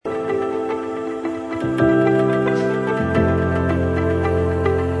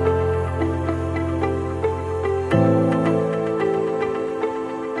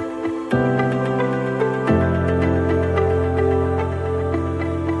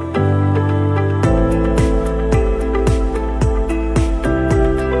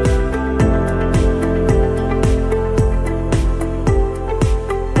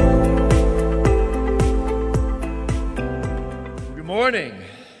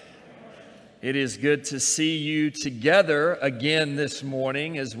It is good to see you together again this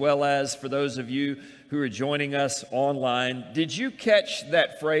morning, as well as for those of you who are joining us online. Did you catch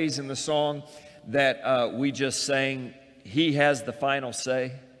that phrase in the song that we just sang, "He has the final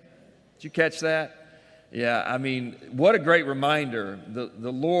say"? Did you catch that? Yeah, I mean, what a great reminder.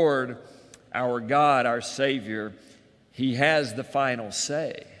 The Lord, our God, our Savior, He has the final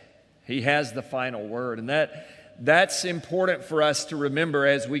say. He has the final word. And that's important for us to remember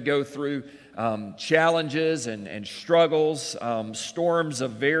as we go through challenges and struggles, storms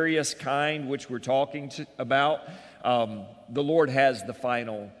of various kind, which we're talking about. The Lord has the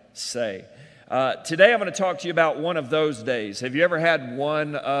final say. Today I'm going to talk to you about one of those days. Have you ever had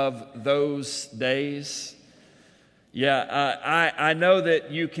one of those days? Yeah, I know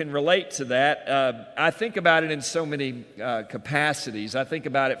that you can relate to that. I think about it in so many capacities. I think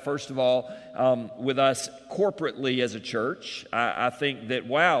about it, first of all, with us corporately as a church. I think that,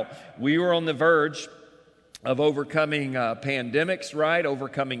 wow, we were on the verge of overcoming pandemics, right?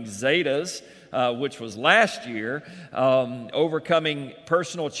 Overcoming Zetas, which was last year, overcoming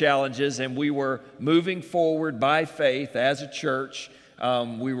personal challenges, and we were moving forward by faith as a church.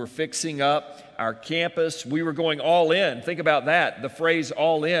 We were fixing up our campus. We were going all in. Think about that, the phrase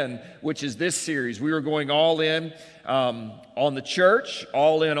all in, which is this series. We were going all in on the church,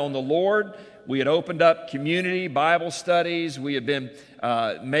 all in on the Lord. We had opened up community Bible studies. We had been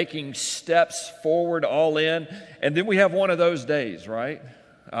making steps forward, all in. And then we have one of those days, right?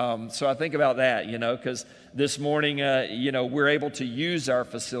 So I think about that, because this morning, we're able to use our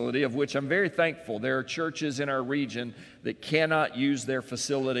facility, of which I'm very thankful. There are churches in our region that cannot use their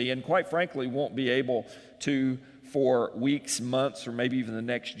facility and, quite frankly, won't be able to for weeks, months, or maybe even the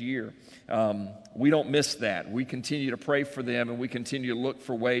next year. We don't miss that. We continue to pray for them, and we continue to look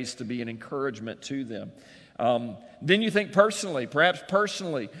for ways to be an encouragement to them. Then you think personally, perhaps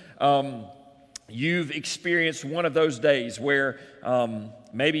personally, you've experienced one of those days where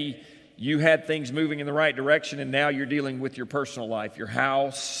maybe you had things moving in the right direction, and now you're dealing with your personal life, your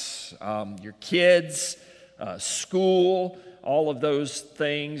house, your kids, school, all of those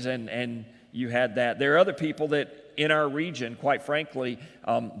things, and you had that. There are other people that in our region, quite frankly,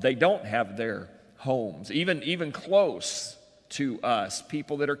 they don't have their homes, even close to us,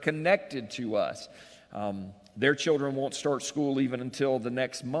 people that are connected to us. Their children won't start school even until the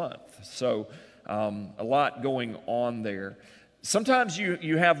next month. So a lot going on there. Sometimes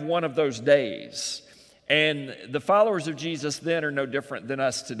you have one of those days, and the followers of Jesus then are no different than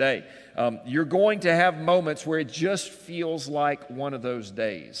us today. You're going to have moments where it just feels like one of those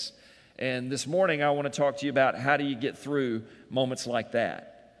days. And this morning I want to talk to you about how do you get through moments like that.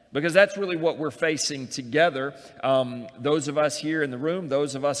 Because that's really what we're facing together, those of us here in the room,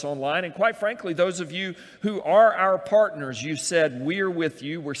 those of us online, and quite frankly, those of you who are our partners. You said, we're with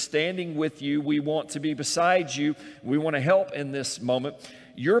you, we're standing with you, we want to be beside you, we want to help in this moment.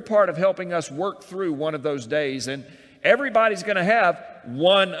 You're part of helping us work through one of those days, and everybody's going to have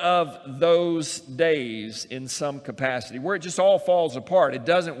one of those days in some capacity, where it just all falls apart, it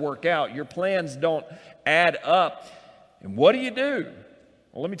doesn't work out, your plans don't add up, and what do?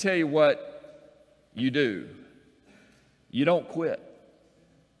 Well, let me tell you what you do. You don't quit.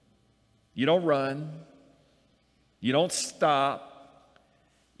 You don't run. You don't stop.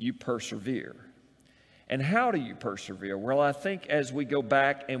 You persevere. And how do you persevere? Well, I think as we go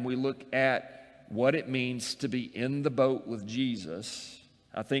back and we look at what it means to be in the boat with Jesus,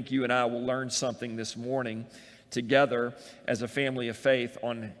 I think you and I will learn something this morning together as a family of faith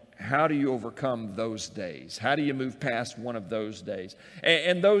on how do you overcome those days? How do you move past one of those days?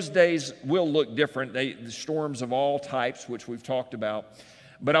 And those days will look different. The storms of all types, which we've talked about.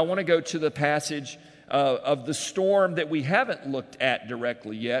 But I want to go to the passage of the storm that we haven't looked at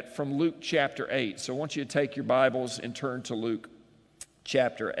directly yet from Luke chapter 8. So I want you to take your Bibles and turn to Luke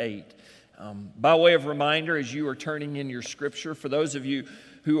chapter 8. By way of reminder, as you are turning in your scripture, for those of you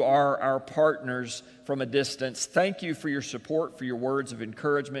who are our partners from a distance, thank you for your support, for your words of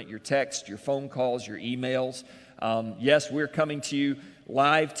encouragement, your text, your phone calls, your emails. Yes, we're coming to you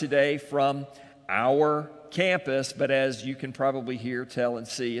live today from our campus, but as you can probably hear, tell, and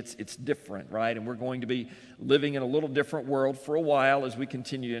see, it's different, right? And we're going to be living in a little different world for a while as we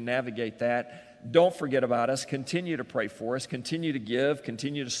continue to navigate that. Don't forget about us. Continue to pray for us. Continue to give.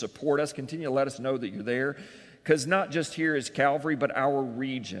 Continue to support us. Continue to let us know that you're there. Because not just here is Calvary, but our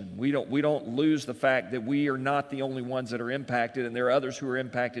region. We don't lose the fact that we are not the only ones that are impacted, and there are others who are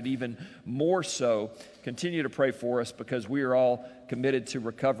impacted even more so. Continue to pray for us because we are all committed to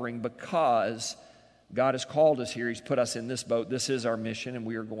recovering because God has called us here. He's put us in this boat. This is our mission, and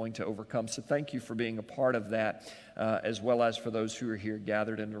we are going to overcome. So thank you for being a part of that, as well as for those who are here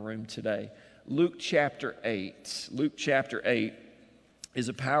gathered in the room today. Luke chapter 8. Luke chapter 8 is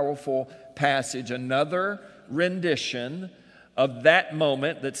a powerful passage, another rendition of that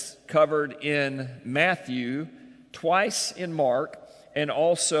moment that's covered in Matthew, twice in Mark, and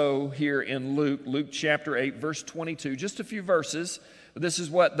also here in Luke. Luke chapter 8, verse 22. Just a few verses. This is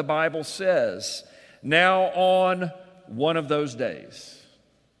what the Bible says. Now on one of those days.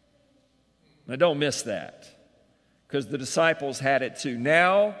 Now don't miss that, because the disciples had it too.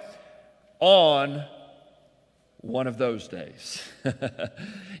 Now on one of those days.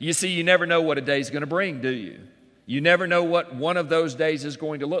 You see, you never know what a day's going to bring, do you? You never know what one of those days is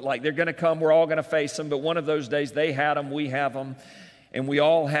going to look like. They're going to come, we're all going to face them, but one of those days, they had them, we have them, and we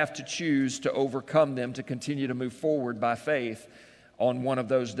all have to choose to overcome them to continue to move forward by faith on one of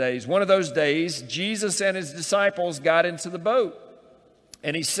those days. One of those days, Jesus and his disciples got into the boat,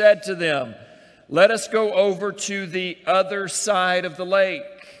 and he said to them, "Let us go over to the other side of the lake."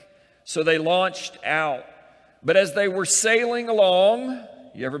 So they launched out. But as they were sailing along,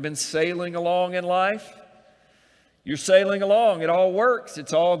 you ever been sailing along in life? You're sailing along. It all works.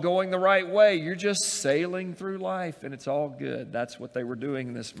 It's all going the right way. You're just sailing through life, and it's all good. That's what they were doing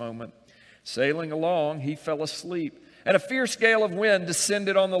in this moment. Sailing along, he fell asleep. And a fierce gale of wind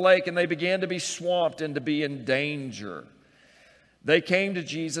descended on the lake, and they began to be swamped and to be in danger. They came to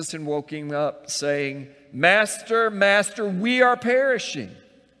Jesus and woke him up, saying, "Master, Master, we are perishing."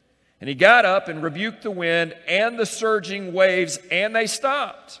 And he got up and rebuked the wind and the surging waves, and they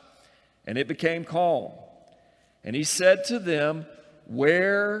stopped, and it became calm. And he said to them,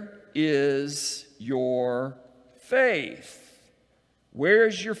 "Where is your faith? Where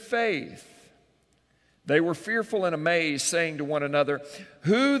is your faith?" They were fearful and amazed, saying to one another,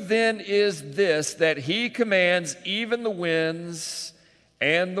 "Who then is this that he commands even the winds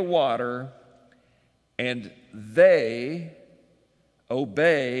and the water, and they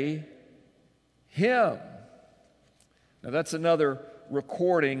obey him?" Now that's another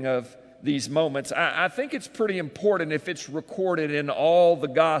recording of these moments. I think it's pretty important if it's recorded in all the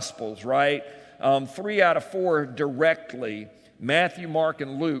Gospels, right? 3 out of 4 directly, Matthew, Mark,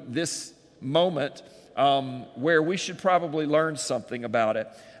 and Luke, this moment where we should probably learn something about it.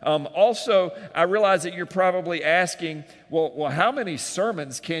 Also, I realize that you're probably asking, well, how many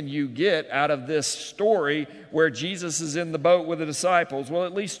sermons can you get out of this story where Jesus is in the boat with the disciples? Well,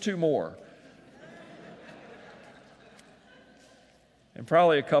 at least 2 more. And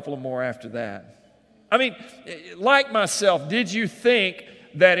probably a couple of more after that. I mean, like myself, did you think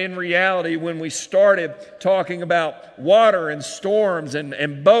that in reality, when we started talking about water and storms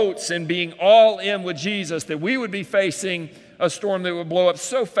and boats and being all in with Jesus, that we would be facing a storm that would blow up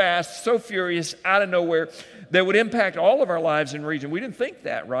so fast, so furious, out of nowhere, that would impact all of our lives in the region? We didn't think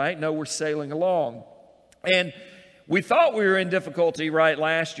that, right? No, we're sailing along. And we thought we were in difficulty, right,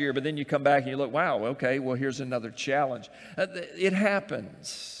 last year, but then you come back and you look, wow, okay, well, here's another challenge. It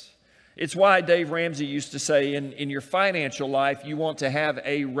happens. It's why Dave Ramsey used to say in your financial life, you want to have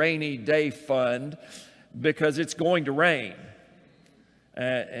a rainy day fund because it's going to rain.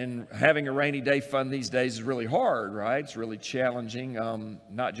 And having a rainy day fund these days is really hard, right? It's really challenging,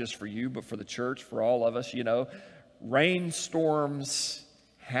 not just for you, but for the church, for all of us, you know. Rainstorms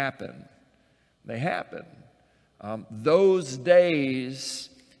happen. They happen. Those days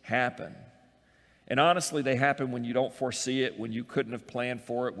happen. And honestly, they happen when you don't foresee it, when you couldn't have planned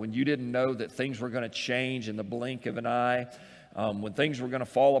for it, when you didn't know that things were going to change in the blink of an eye, when things were going to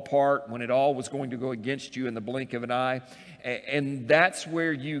fall apart, when it all was going to go against you in the blink of an eye. And that's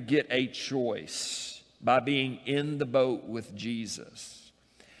where you get a choice by being in the boat with Jesus.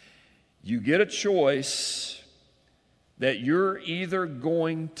 You get a choice that you're either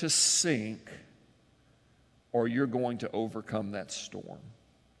going to sink or you're going to overcome that storm.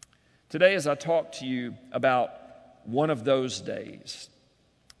 Today, as I talk to you about one of those days,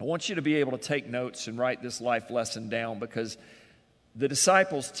 I want you to be able to take notes and write this life lesson down, because the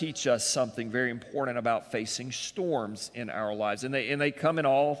disciples teach us something very important about facing storms in our lives. And they come in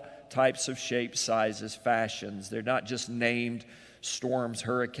all types of shapes, sizes, fashions. They're not just named storms,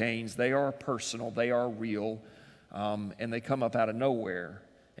 hurricanes, they are personal, they are real, and they come up out of nowhere.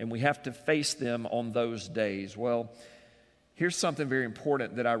 And we have to face them on those days. Well, here's something very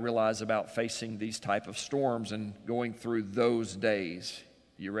important that I realize about facing these type of storms and going through those days.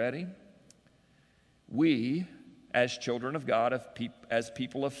 You ready? We, as children of God, as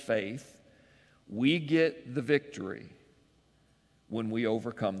people of faith, we get the victory when we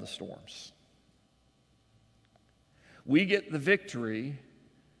overcome the storms. We get the victory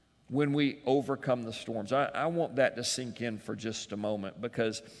when we overcome the storms. I want that to sink in for just a moment,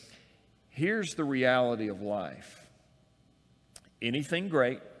 because here's the reality of life. Anything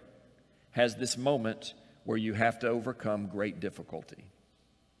great has this moment where you have to overcome great difficulty.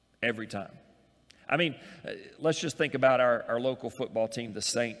 Every time. I mean, let's just think about our local football team, the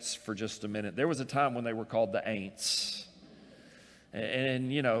Saints, for just a minute. There was a time when they were called the Aints.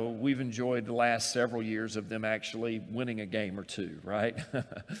 And, you know, we've enjoyed the last several years of them actually winning a game or two, right?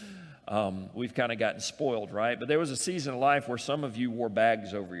 We've kind of gotten spoiled, right? But there was a season of life where some of you wore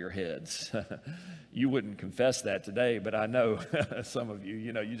bags over your heads. You wouldn't confess that today, but I know some of you,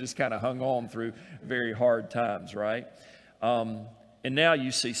 you just kind of hung on through very hard times, right? And now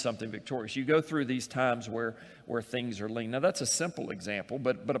you see something victorious. You go through these times where things are lean. Now, that's a simple example,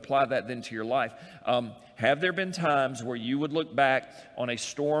 but apply that then to your life. Have there been times where you would look back on a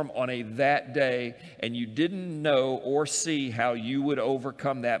storm on that day and you didn't know or see how you would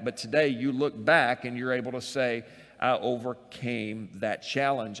overcome that, but today you look back and you're able to say, I overcame that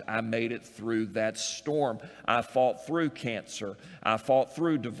challenge. I made it through that storm. I fought through cancer. I fought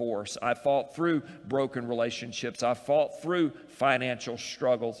through divorce. I fought through broken relationships. I fought through financial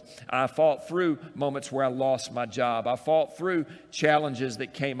struggles. I fought through moments where I lost my job. I fought through challenges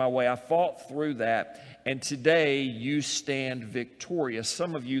that came my way. I fought through that. And today you stand victorious.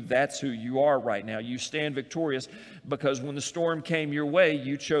 Some of you, that's who you are right now. You stand victorious because when the storm came your way,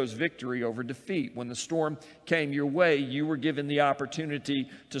 you chose victory over defeat. When the storm came your way, you were given the opportunity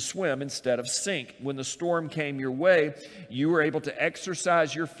to swim instead of sink. When the storm came your way, you were able to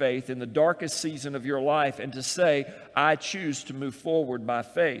exercise your faith in the darkest season of your life and to say, I choose to move forward by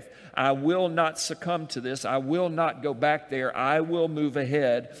faith. I will not succumb to this. I will not go back there. I will move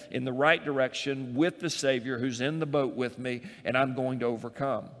ahead in the right direction with the Savior who's in the boat with me, and I'm going to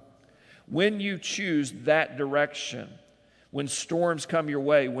overcome. When you choose that direction, when storms come your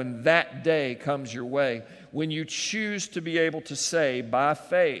way, when that day comes your way, when you choose to be able to say by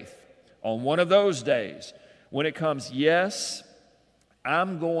faith on one of those days, when it comes, yes,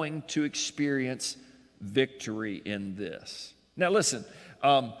 I'm going to experience victory in this. Now listen,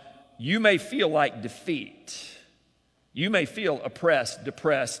 you may feel like defeat. You may feel oppressed,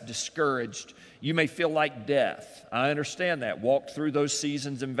 depressed, discouraged. You may feel like death. I understand that. Walked through those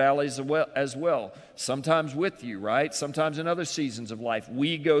seasons and valleys as well. Sometimes with you, right? Sometimes in other seasons of life.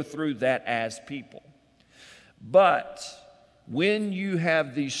 We go through that as people. But when you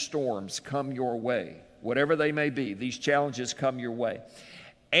have these storms come your way, whatever they may be, these challenges come your way,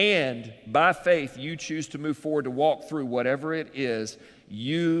 and by faith you choose to move forward to walk through whatever it is,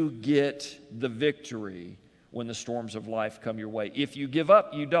 you get the victory when the storms of life come your way. If you give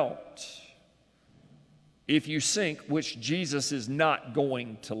up, you don't. If you sink, which Jesus is not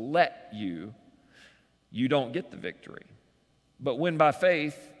going to let you, you don't get the victory. But when by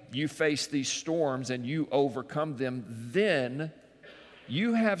faith you face these storms and you overcome them, then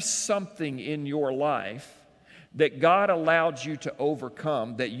you have something in your life that God allowed you to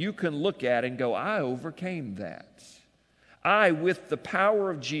overcome that you can look at and go, I overcame that. I, with the power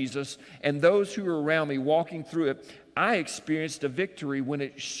of Jesus and those who were around me walking through it, I experienced a victory when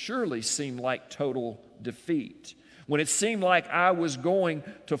it surely seemed like total defeat. When it seemed like I was going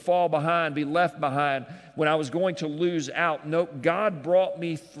to fall behind, be left behind, when I was going to lose out. Nope, God brought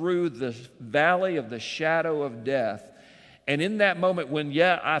me through the valley of the shadow of death. And in that moment when,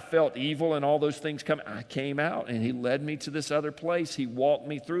 I felt evil and all those things coming, I came out and He led me to this other place. He walked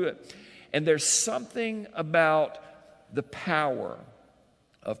me through it. And there's something about the power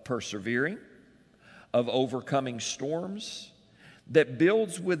of persevering, of overcoming storms, that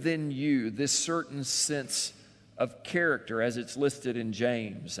builds within you this certain sense of character as it's listed in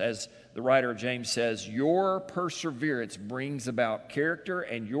James. As the writer of James says, your perseverance brings about character,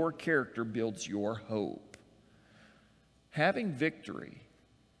 and your character builds your hope. Having victory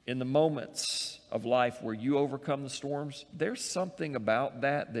in the moments of life where you overcome the storms, there's something about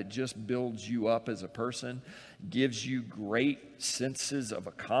that just builds you up as a person, gives you great senses of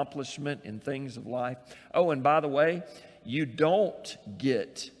accomplishment in things of life. Oh, and by the way, you don't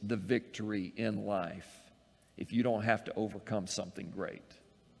get the victory in life if you don't have to overcome something great.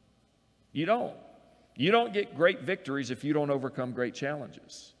 You don't. You don't get great victories if you don't overcome great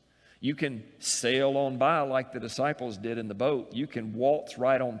challenges. You can sail on by like the disciples did in the boat. You can waltz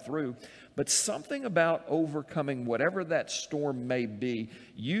right on through. But something about overcoming whatever that storm may be,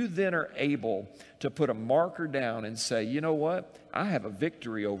 you then are able to put a marker down and say, you know what? I have a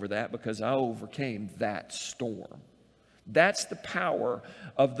victory over that because I overcame that storm. That's the power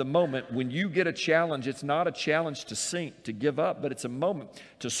of the moment. When you get a challenge, it's not a challenge to sink, to give up, but it's a moment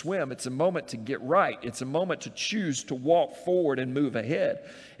to swim. It's a moment to get right. It's a moment to choose to walk forward and move ahead.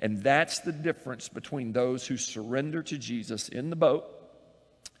 And that's the difference between those who surrender to Jesus in the boat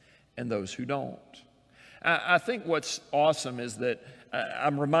and those who don't. I think what's awesome is that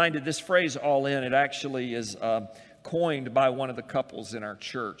I'm reminded this phrase, all in, it actually is coined by one of the couples in our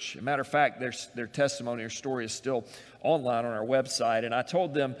church. As a matter of fact, their testimony or story is still online on our website. And I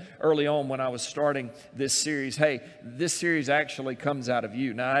told them early on when I was starting this series, hey, this series actually comes out of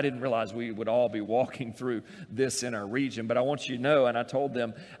you. Now, I didn't realize we would all be walking through this in our region, but I want you to know, and I told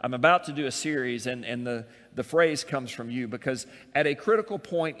them, I'm about to do a series, and the phrase comes from you, because at a critical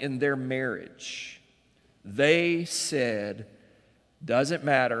point in their marriage, they said, doesn't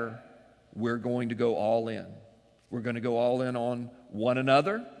matter, we're going to go all in. We're going to go all in on one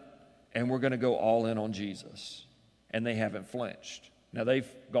another, and we're going to go all in on Jesus. And they haven't flinched. Now, they've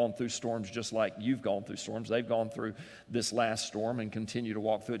gone through storms just like you've gone through storms. They've gone through this last storm and continue to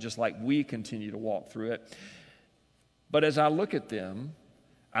walk through it just like we continue to walk through it. But as I look at them,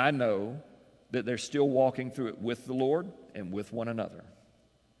 I know that they're still walking through it with the Lord and with one another.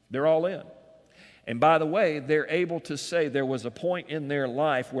 They're all in. And by the way, they're able to say there was a point in their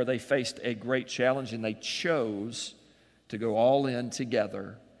life where they faced a great challenge and they chose to go all in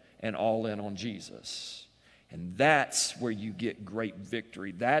together and all in on Jesus. And that's where you get great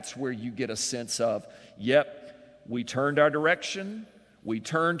victory. That's where you get a sense of, yep, we turned our direction, we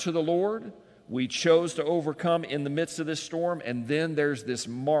turned to the Lord, we chose to overcome in the midst of this storm, and then there's this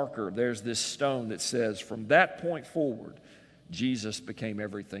marker, there's this stone that says, from that point forward, Jesus became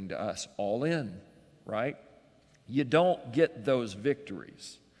everything to us, all in. Right? You don't get those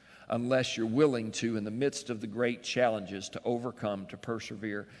victories unless you're willing to, in the midst of the great challenges, to overcome, to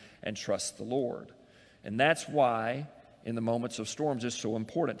persevere, and trust the Lord. And that's why, in the moments of storms, it's so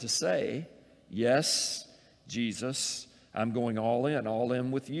important to say, yes, Jesus, I'm going all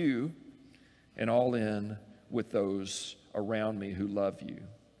in with you, and all in with those around me who love you.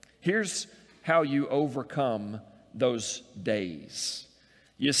 Here's how you overcome those days.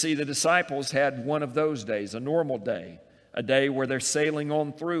 You see, the disciples had one of those days, a normal day, a day where they're sailing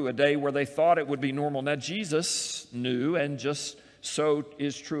on through, a day where they thought it would be normal. Now, Jesus knew, and just so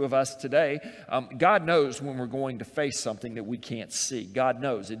is true of us today, God knows when we're going to face something that we can't see. God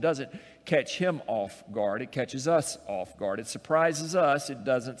knows. It doesn't catch him off guard. It catches us off guard. It surprises us. It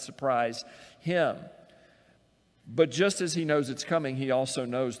doesn't surprise him. But just as he knows it's coming, he also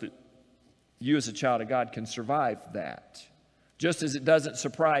knows that you as a child of God can survive that. Just as it doesn't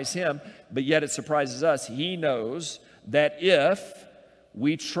surprise him, but yet it surprises us, he knows that if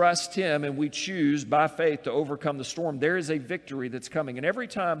we trust him and we choose by faith to overcome the storm, there is a victory that's coming. And every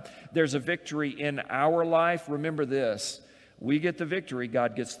time there's a victory in our life, remember this, we get the victory,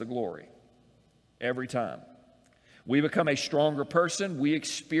 God gets the glory. Every time. We become a stronger person. We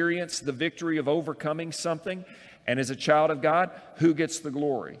experience the victory of overcoming something. And as a child of God, who gets the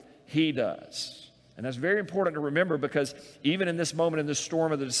glory? He does. And that's very important to remember, because even in this moment in this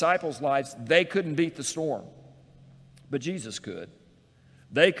storm of the disciples' lives, they couldn't beat the storm, but Jesus could.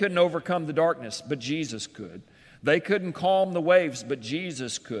 They couldn't overcome the darkness, but Jesus could. They couldn't calm the waves, but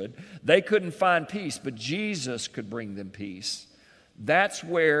Jesus could. They couldn't find peace, but Jesus could bring them peace. That's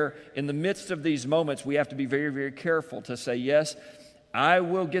where, in the midst of these moments, we have to be very, very careful to say, yes, I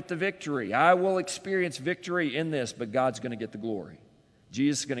will get the victory. I will experience victory in this, but God's going to get the glory.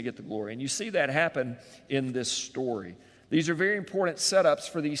 Jesus is going to get the glory. And you see that happen in this story. These are very important setups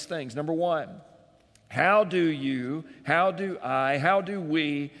for these things. Number one, how do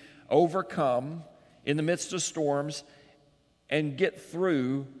we overcome in the midst of storms and get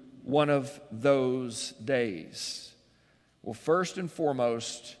through one of those days? Well, first and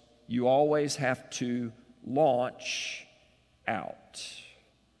foremost, you always have to launch out.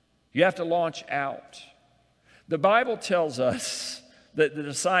 You have to launch out. The Bible tells us that the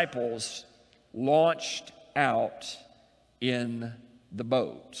disciples launched out in the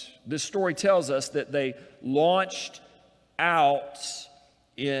boat. This story tells us that they launched out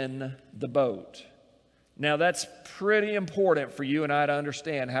in the boat. Now, that's pretty important for you and I to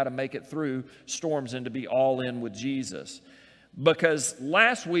understand how to make it through storms and to be all in with Jesus. Because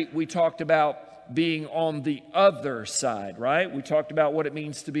last week we talked about being on the other side, right? We talked about what it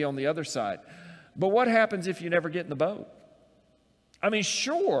means to be on the other side. But what happens if you never get in the boat? I mean,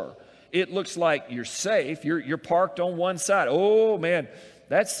 sure, it looks like you're safe. You're parked on one side. Oh, man,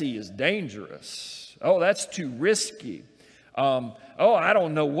 that sea is dangerous. Oh, that's too risky. Oh, I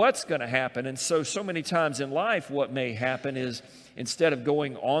don't know what's going to happen. And so many times in life, what may happen is instead of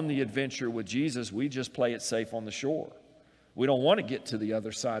going on the adventure with Jesus, we just play it safe on the shore. We don't want to get to the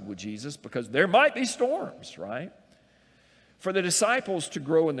other side with Jesus because there might be storms, right? For the disciples to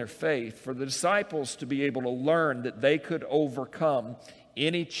grow in their faith, for the disciples to be able to learn that they could overcome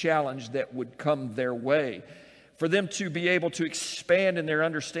any challenge that would come their way, for them to be able to expand in their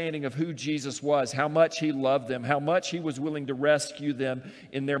understanding of who Jesus was, how much He loved them, how much He was willing to rescue them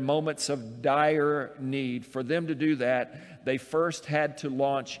in their moments of dire need. For them to do that, they first had to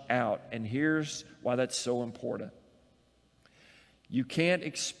launch out. And here's why that's so important. You can't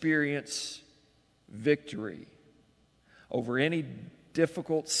experience victory over any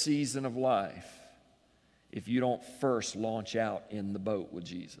difficult season of life if you don't first launch out in the boat with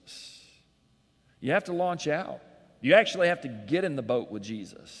Jesus. You have to launch out. You actually have to get in the boat with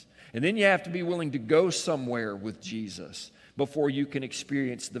Jesus. And then you have to be willing to go somewhere with Jesus before you can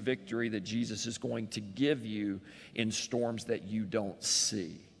experience the victory that Jesus is going to give you in storms that you don't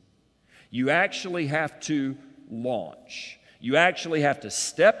see. You actually have to launch. You actually have to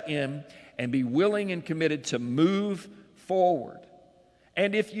step in and be willing and committed to move forward.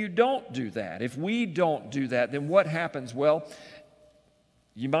 And if you don't do that, if we don't do that, then what happens? Well,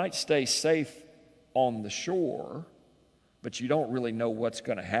 you might stay safe on the shore, but you don't really know what's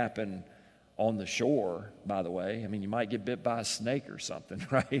going to happen on the shore, by the way. I mean, you might get bit by a snake or something,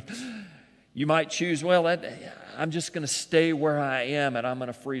 right? You might choose, well, I'm just going to stay where I am and I'm going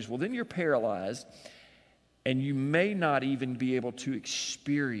to freeze. Well, then you're paralyzed, and you may not even be able to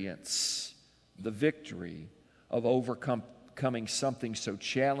experience the victory of overcoming something so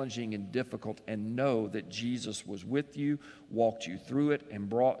challenging and difficult, and know that Jesus was with you, walked you through it, and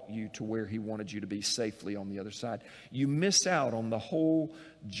brought you to where He wanted you to be safely on the other side. You miss out on the whole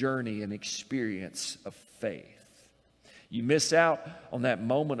journey and experience of faith. You miss out on that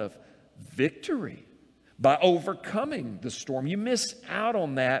moment of victory by overcoming the storm. You miss out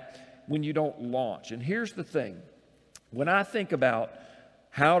on that when you don't launch. And here's the thing. When I think about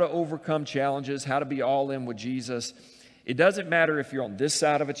how to overcome challenges, how to be all in with Jesus, it doesn't matter if you're on this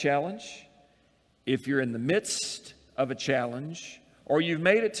side of a challenge, if you're in the midst of a challenge, or you've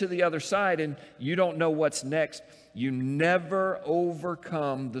made it to the other side and you don't know what's next. You never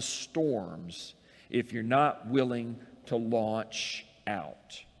overcome the storms if you're not willing to launch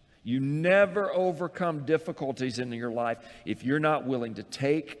out. You never overcome difficulties in your life if you're not willing to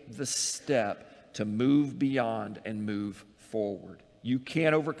take the step to move beyond and move forward. You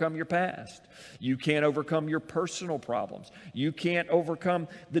can't overcome your past. You can't overcome your personal problems. You can't overcome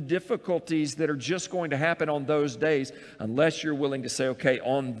the difficulties that are just going to happen on those days unless you're willing to say, okay,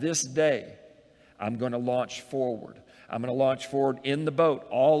 on this day, I'm going to launch forward. I'm going to launch forward in the boat,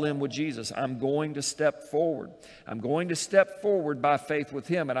 all in with Jesus. I'm going to step forward. I'm going to step forward by faith with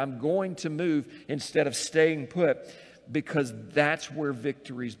Him, and I'm going to move instead of staying put, because that's where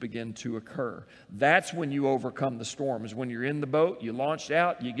victories begin to occur. That's when you overcome the storms. When you're in the boat, you launched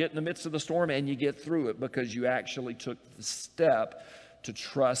out, you get in the midst of the storm, and you get through it because you actually took the step to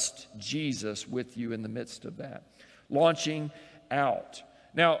trust Jesus with you in the midst of that. Launching out.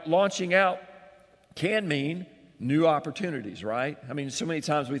 Now, launching out can mean new opportunities, right? I mean, so many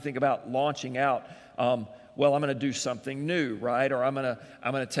times we think about launching out. Well, I'm going to do something new, right? Or I'm going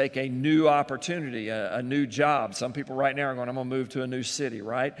to take a new opportunity, a new job. Some people right now are going, I'm going to move to a new city,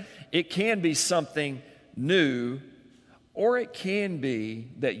 right? It can be something new, or it can be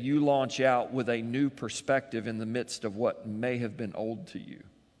that you launch out with a new perspective in the midst of what may have been old to you.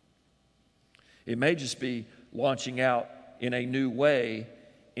 It may just be launching out in a new way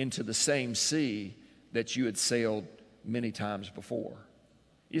into the same sea that you had sailed many times before.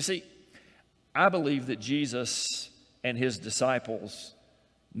 You see, I believe that Jesus and His disciples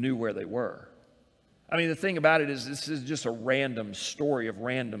knew where they were. I mean, the thing about it is, this is just a random story of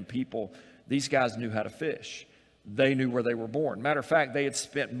random people. These guys knew how to fish. They knew where they were born. Matter of fact, they had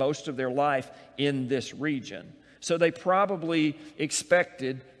spent most of their life in this region. So they probably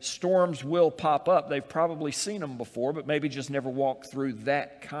expected storms will pop up. They've probably seen them before, but maybe just never walked through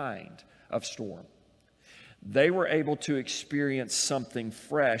that kind of storm. They were able to experience something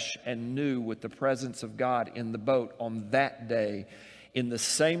fresh and new with the presence of God in the boat on that day, in the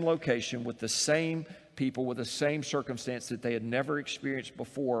same location, with the same people, with the same circumstance that they had never experienced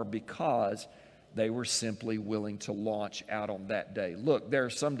before, because they were simply willing to launch out on that day. Look, there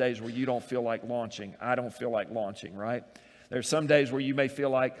are some days where you don't feel like launching. I don't feel like launching, right? There's some days where you may feel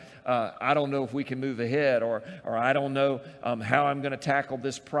like, I don't know if we can move ahead, or I don't know how I'm going to tackle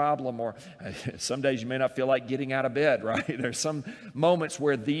this problem, or some days you may not feel like getting out of bed, right? There's some moments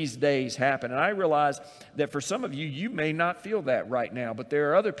where these days happen. And I realize that for some of you, you may not feel that right now, but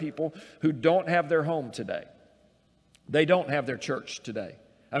there are other people who don't have their home today. They don't have their church today.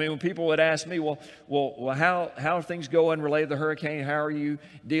 I mean, when people would ask me, well, how are things going related to the hurricane? How are you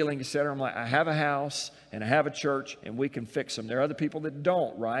dealing, et cetera? I'm like, I have a house and I have a church and we can fix them. There are other people that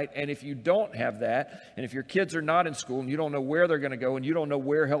don't, right? And if you don't have that, and if your kids are not in school and you don't know where they're going to go and you don't know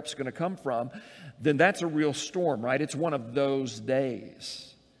where help's going to come from, then that's a real storm, right? It's one of those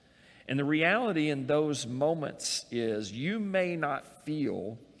days. And the reality in those moments is you may not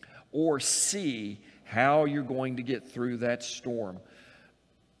feel or see how you're going to get through that storm.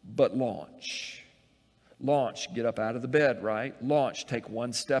 But launch. Launch, get up out of the bed, right? Launch, take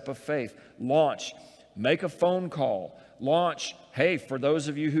one step of faith. Launch, make a phone call. Launch, hey, for those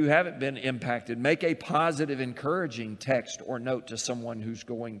of you who haven't been impacted, make a positive, encouraging text or note to someone who's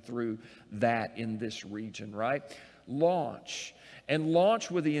going through that in this region, right? Launch. And launch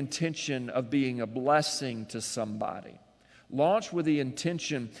with the intention of being a blessing to somebody. Launch with the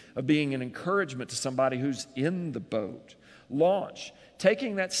intention of being an encouragement to somebody who's in the boat. Launch.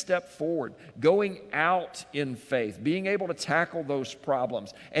 Taking that step forward, going out in faith, being able to tackle those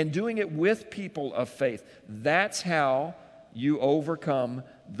problems, and doing it with people of faith. That's how you overcome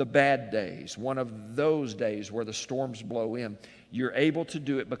the bad days, one of those days where the storms blow in. You're able to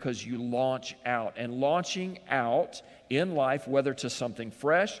do it because you launch out. And launching out in life, whether to something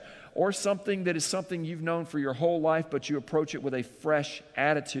fresh or something that is something you've known for your whole life, but you approach it with a fresh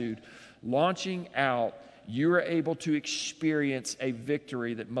attitude, launching out, you are able to experience a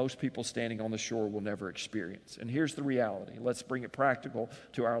victory that most people standing on the shore will never experience. And here's the reality. Let's bring it practical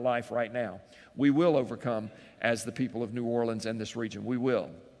to our life right now. We will overcome as the people of New Orleans and this region. We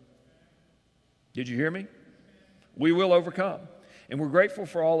will. Did you hear me? We will overcome. And we're grateful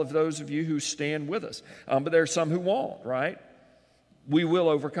for all of those of you who stand with us. But there are some who won't, right? We will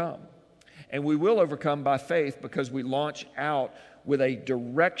overcome. And we will overcome by faith because we launch out with a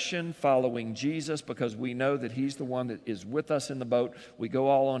direction following Jesus, because we know that He's the one that is with us in the boat. We go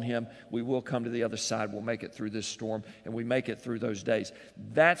all on Him. We will come to the other side. We'll make it through this storm, and we make it through those days.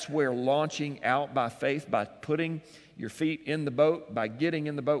 That's where launching out by faith, by putting your feet in the boat, by getting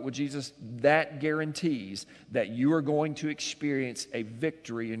in the boat with Jesus, that guarantees that you are going to experience a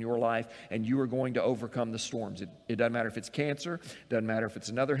victory in your life and you are going to overcome the storms. It doesn't matter if it's cancer, doesn't matter if it's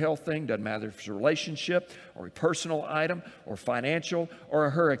another health thing, doesn't matter if it's a relationship or a personal item or financial or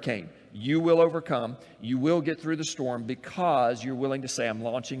a hurricane. You will overcome. You will get through the storm because you're willing to say, I'm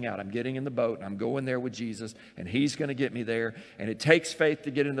launching out. I'm getting in the boat. And I'm going there with Jesus, and He's going to get me there. And it takes faith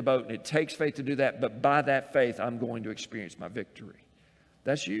to get in the boat, and it takes faith to do that. But by that faith, I'm going to experience my victory.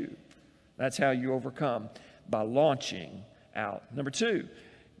 That's you. That's how you overcome, by launching out. Number two,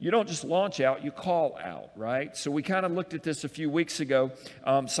 you don't just launch out, you call out, right? So we kind of looked at this a few weeks ago.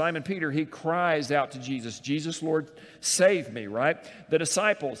 Simon Peter, he cries out to Jesus, Jesus, Lord, save me, right? The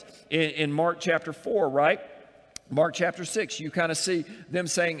disciples in Mark chapter 4, right? Mark chapter 6, you kind of see them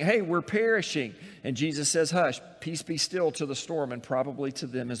saying, hey, we're perishing. And Jesus says, hush, peace be still to the storm, and probably to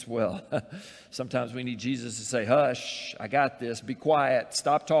them as well. Sometimes we need Jesus to say, hush, I got this, be quiet,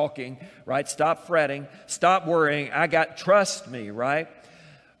 stop talking, right? Stop fretting, stop worrying, trust me, right?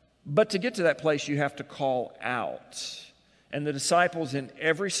 But to get to that place, you have to call out. And the disciples in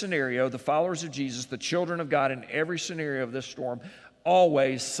every scenario, the followers of Jesus, the children of God in every scenario of this storm,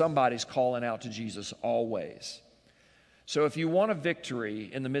 always somebody's calling out to Jesus, always. So if you want a victory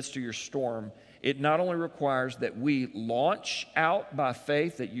in the midst of your storm, it not only requires that we launch out by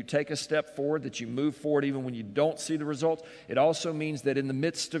faith, that you take a step forward, that you move forward even when you don't see the results. It also means that in the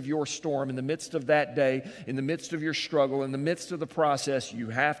midst of your storm, in the midst of that day, in the midst of your struggle, in the midst of the process, you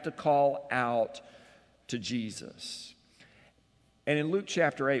have to call out to Jesus. And in Luke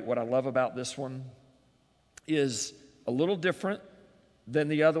chapter 8, what I love about this one is a little different than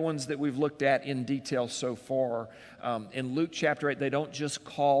the other ones that we've looked at in detail so far. In Luke chapter 8, they don't just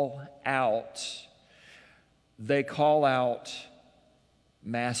call out, they call out,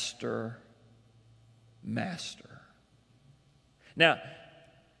 Master, Master. Now,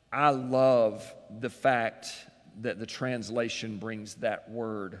 I love the fact that the translation brings that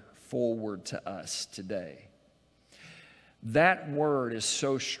word forward to us today. That word is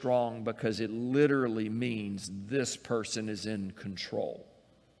so strong because it literally means this person is in control.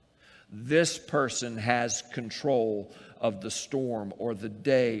 This person has control of the storm or the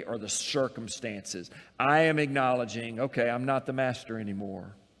day or the circumstances. I am acknowledging, okay, I'm not the master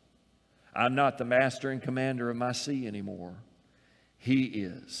anymore. I'm not the master and commander of my sea anymore. He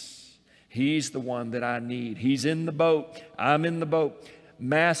is. He's the one that I need. He's in the boat. I'm in the boat.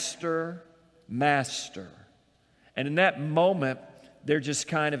 Master, Master. And in that moment, they're just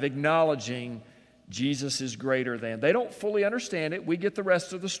kind of acknowledging Jesus is greater than. They don't fully understand it. We get the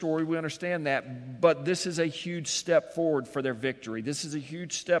rest of the story. We understand that. But this is a huge step forward for their victory. This is a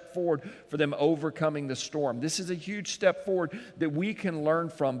huge step forward for them overcoming the storm. This is a huge step forward that we can learn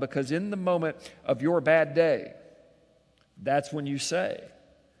from, because in the moment of your bad day, that's when you say,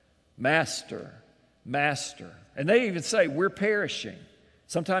 Master, Master. And they even say, we're perishing.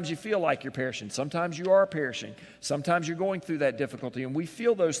 Sometimes you feel like you're perishing. Sometimes you are perishing. Sometimes you're going through that difficulty. And we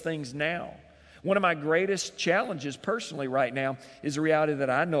feel those things now. One of my greatest challenges personally right now is the reality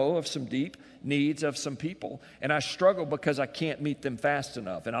that I know of some deep needs of some people, and I struggle because I can't meet them fast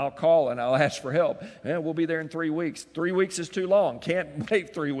enough. And I'll call and I'll ask for help. We'll be there in 3 weeks. 3 weeks is too long. Can't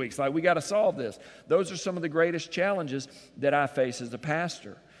wait 3 weeks. Like, we got to solve this. Those are some of the greatest challenges that I face as a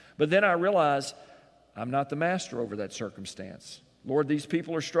pastor. But then I realize I'm not the master over that circumstance. Lord, these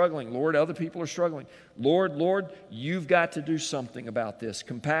people are struggling. Lord, other people are struggling. Lord, you've got to do something about this.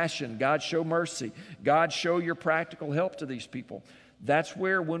 Compassion. God, show mercy. God, show your practical help to these people. That's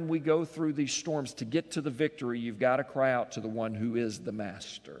where, when we go through these storms, to get to the victory, you've got to cry out to the one who is the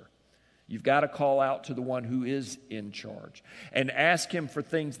master. You've got to call out to the one who is in charge and ask him for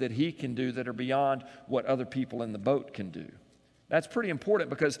things that he can do that are beyond what other people in the boat can do. That's pretty important,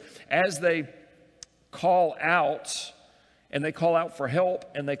 because as they call out, and they call out for help,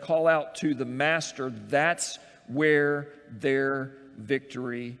 and they call out to the master, that's where their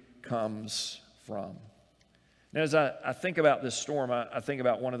victory comes from. Now, as I think about this storm, I think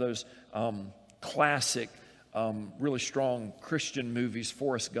about one of those classic, really strong Christian movies,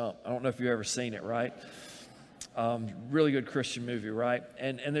 Forrest Gump. I don't know if you've ever seen it, right? Really good Christian movie, right?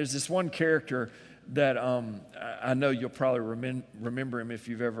 And there's this one character that I know you'll probably remember him if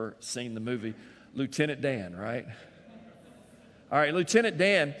you've ever seen the movie, Lieutenant Dan, right? All right, Lieutenant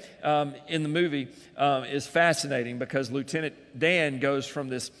Dan in the movie is fascinating, because Lieutenant Dan goes from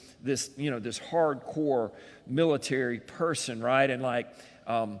this hardcore military person, right? And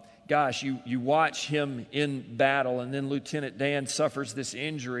you watch him in battle, and then Lieutenant Dan suffers this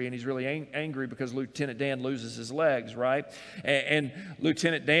injury, and he's really angry because Lieutenant Dan loses his legs, right? And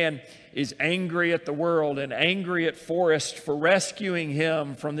Lieutenant Dan is angry at the world and angry at Forrest for rescuing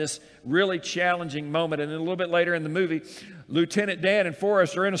him from this really challenging moment. And then a little bit later in the movie, Lieutenant Dan and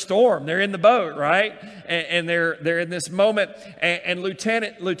Forrest are in a storm. They're in the boat, right? And they're in this moment. And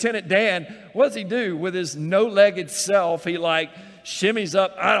Lieutenant Dan, what does he do with his no-legged self? He shimmies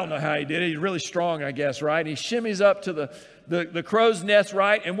up. I don't know how he did it. He's really strong, I guess, right? He shimmies up to the crow's nest,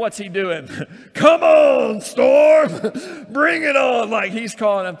 right? And what's he doing? Come on, storm, bring it on. He's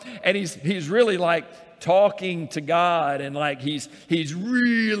calling him, and he's really talking to God, and he's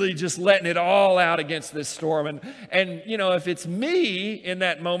really just letting it all out against this storm. And if it's me in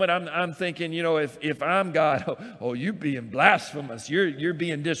that moment, I'm thinking, if I'm God, oh, you're being blasphemous. You're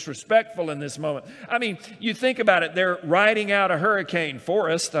being disrespectful in this moment. I mean, you think about it. They're riding out a hurricane.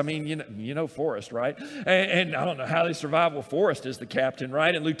 Forrest, I mean, you know Forrest, right? And I don't know how they survive. Well, Forrest is the captain,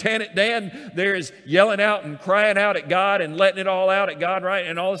 right? And Lieutenant Dan there is yelling out and crying out at God and letting it all out at God, right?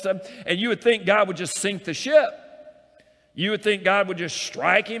 And all this stuff. And you would think God would just sink the ship. You would think God would just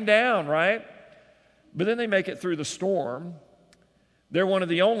strike him down, right? But then they make it through the storm. They're one of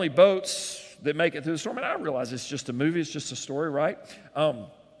the only boats that make it through the storm. And I realize it's just a movie. It's just a story, right? It's a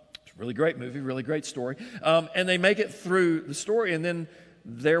really great movie, really great story. And they make it through the story, and then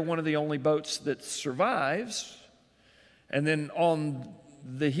they're one of the only boats that survives. And then on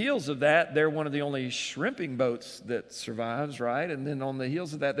the heels of that, they're one of the only shrimping boats that survives, right? And then on the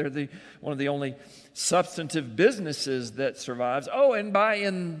heels of that, they're one of the only substantive businesses that survives. Oh, and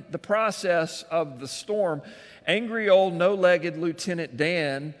in the process of the storm, angry old no-legged Lieutenant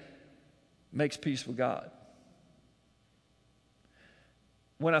Dan makes peace with God.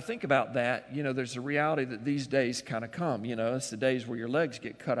 When I think about that, there's a reality that these days kind of come. It's the days where your legs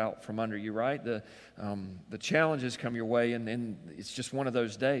get cut out from under you, right? The challenges come your way, and it's just one of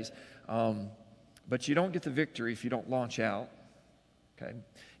those days. But you don't get the victory if you don't launch out, okay?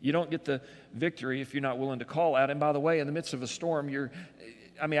 You don't get the victory if you're not willing to call out. And by the way, in the midst of a storm,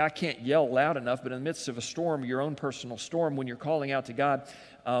 I can't yell loud enough, but in the midst of a storm, your own personal storm, when you're calling out to God,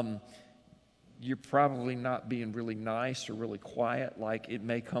 you're probably not being really nice or really quiet. It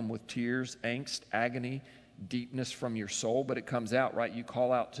may come with tears, angst, agony, deepness from your soul, but it comes out, right? You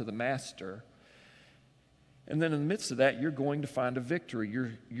call out to the master. And then in the midst of that, you're going to find a victory.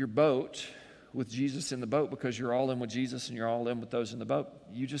 Your boat, with Jesus in the boat, because you're all in with Jesus and you're all in with those in the boat,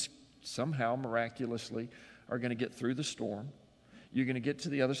 you just somehow miraculously are going to get through the storm. You're going to get to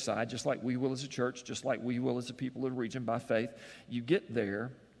the other side, just like we will as a church, just like we will as a people of the region by faith. You get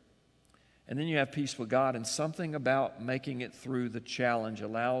there, and then you have peace with God, and something about making it through the challenge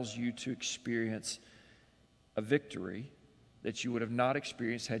allows you to experience a victory that you would have not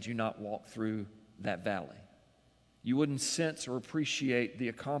experienced had you not walked through that valley. You wouldn't sense or appreciate the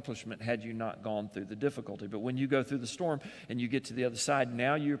accomplishment had you not gone through the difficulty. But when you go through the storm and you get to the other side,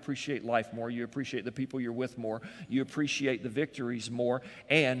 now you appreciate life more. You appreciate the people you're with more. You appreciate the victories more.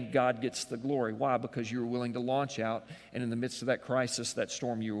 And God gets the glory. Why? Because you were willing to launch out. And in the midst of that crisis, that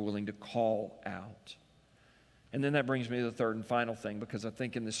storm, you were willing to call out. And then that brings me to the third and final thing, because I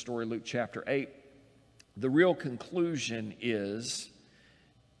think in this story, Luke chapter 8, the real conclusion is,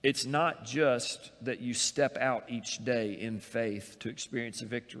 it's not just that you step out each day in faith to experience a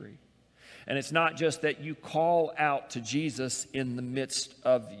victory. And it's not just that you call out to Jesus in the midst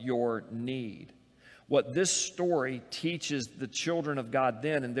of your need. What this story teaches the children of God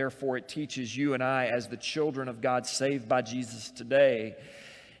then, and therefore it teaches you and I as the children of God saved by Jesus today,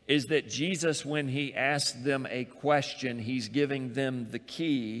 is that Jesus, when he asks them a question, he's giving them the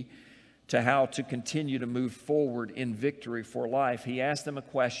key to how to continue to move forward in victory for life. He asked them a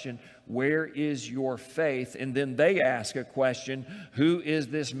question, where is your faith? And then they ask a question, who is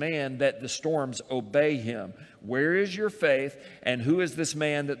this man that the storms obey him? Where is your faith? And who is this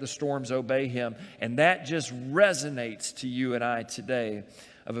man that the storms obey him? And that just resonates to you and I today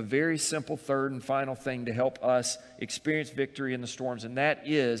of a very simple third and final thing to help us experience victory in the storms. And that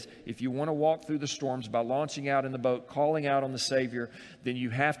is, if you want to walk through the storms by launching out in the boat, calling out on the Savior, then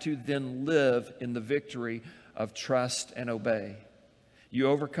you have to then live in the victory of trust and obey. You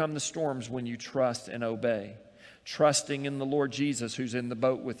overcome the storms when you trust and obey. Trusting in the Lord Jesus who's in the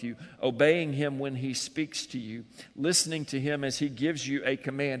boat with you, obeying him when he speaks to you, listening to him as he gives you a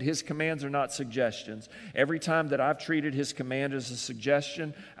command. His commands are not suggestions. Every time that I've treated his command as a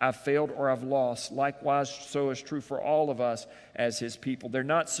suggestion, I've failed or I've lost. Likewise, so is true for all of us as his people. They're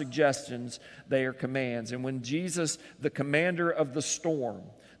not suggestions, they are commands. And when Jesus, the commander of the storm,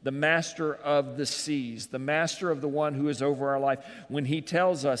 the master of the seas, the master of the one who is over our life, when he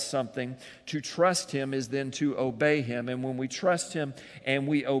tells us something, to trust him is then to obey him. And when we trust him and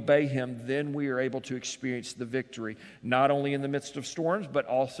we obey him, then we are able to experience the victory, not only in the midst of storms, but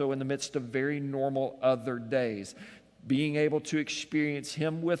also in the midst of very normal other days. Being able to experience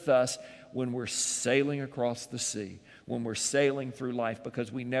him with us when we're sailing across the sea, when we're sailing through life,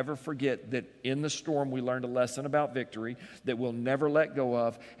 because we never forget that in the storm we learned a lesson about victory that we'll never let go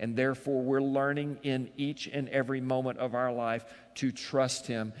of, and therefore we're learning in each and every moment of our life to trust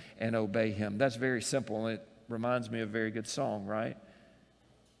him and obey him. That's very simple, and it reminds me of a very good song, right?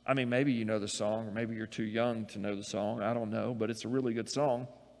 I mean, maybe you know the song, or maybe you're too young to know the song. I don't know, but it's a really good song.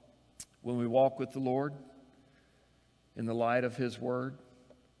 When we walk with the Lord in the light of his word,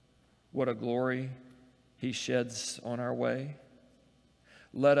 what a glory he sheds on our way.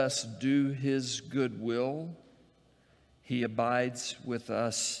 Let us do his good will. He abides with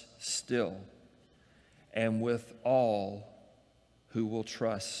us still, and with all who will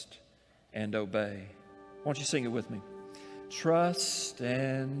trust and obey. Why don't you sing it with me? Trust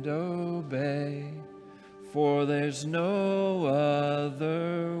and obey, for there's no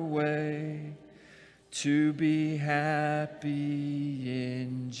other way to be happy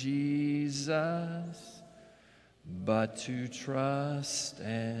in Jesus, but to trust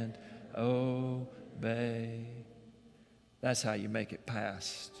and obey. That's how you make it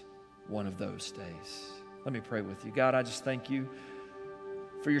past one of those days. Let me pray with you. God, I just thank you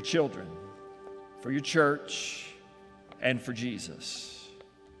for your children, for your church, and for Jesus.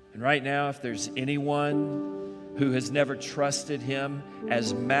 And right now, if there's anyone who has never trusted him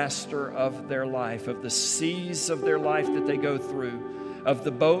as master of their life, of the seas of their life that they go through, of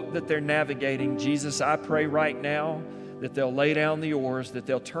the boat that they're navigating, Jesus, I pray right now that they'll lay down the oars, that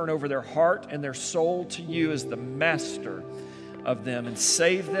they'll turn over their heart and their soul to you as the master of them, and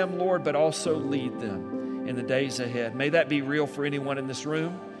save them, Lord, but also lead them in the days ahead. May that be real for anyone in this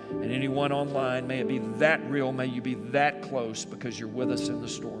room and anyone online. May it be that real. May you be that close, because you're with us in the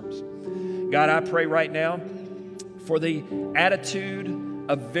storms. God, I pray right now for the attitude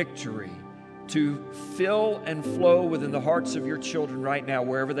of victory to fill and flow within the hearts of your children right now,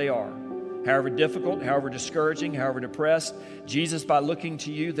 wherever they are. however difficult, however discouraging, however depressed, Jesus, by looking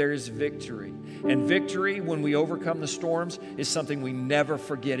to you, there is victory. And victory, when we overcome the storms, is something we never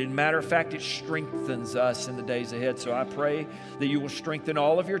forget. In matter of fact, it strengthens us in the days ahead. So I pray that you will strengthen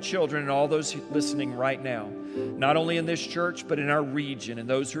all of your children and all those listening right now, not only in this church, but in our region, and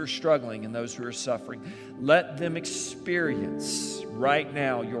those who are struggling and those who are suffering. Let them experience right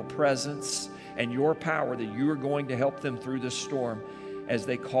now your presence and your power, that you are going to help them through this storm as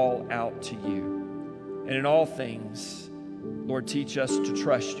they call out to you. And in all things, Lord, teach us to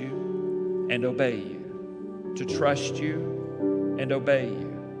trust you and obey you, to trust you and obey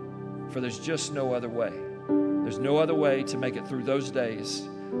you, for there's just no other way. There's no other way to make it through those days,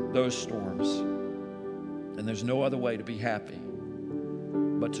 those storms, and there's no other way to be happy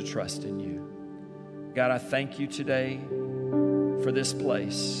but to trust in you. God, I thank you today for this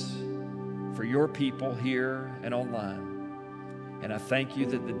place, for your people here and online. And I thank you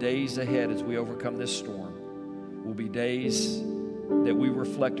that the days ahead as we overcome this storm will be days that we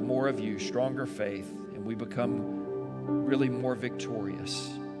reflect more of you, stronger faith, and we become really more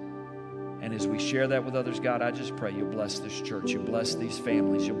victorious. And as we share that with others, God, I just pray you'll bless this church. You'll bless these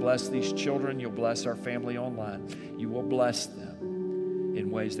families. You'll bless these children. You'll bless our family online. You will bless them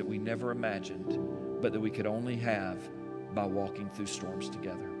in ways that we never imagined, but that we could only have by walking through storms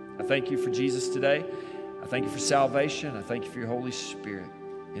together. I thank you for Jesus today. I thank you for salvation. I thank you for your Holy Spirit.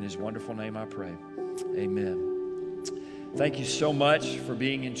 In his wonderful name I pray. Amen. Thank you so much for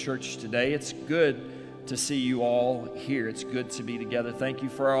being in church today. It's good to see you all here. It's good to be together. Thank you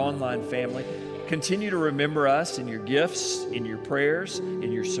for our online family. Continue to remember us in your gifts, in your prayers,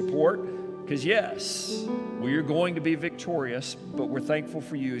 in your support. Because yes, we are going to be victorious, but we're thankful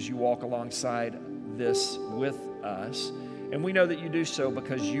for you as you walk alongside this with us. And we know that you do so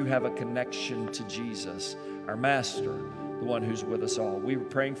because you have a connection to Jesus, our Master, the one who's with us all. We were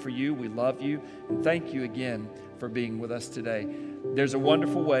praying for you. We love you. And thank you again for being with us today. There's a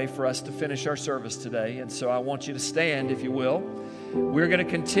wonderful way for us to finish our service today. And so I want you to stand, if you will. We're going to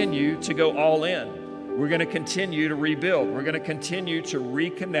continue to go all in. We're going to continue to rebuild. We're going to continue to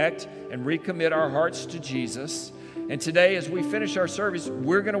reconnect and recommit our hearts to Jesus. And today, as we finish our service,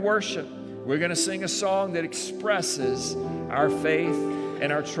 we're going to worship. We're going to sing a song that expresses our faith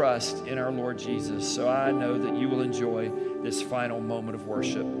and our trust in our Lord Jesus. So I know that you will enjoy this final moment of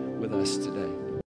worship with us today.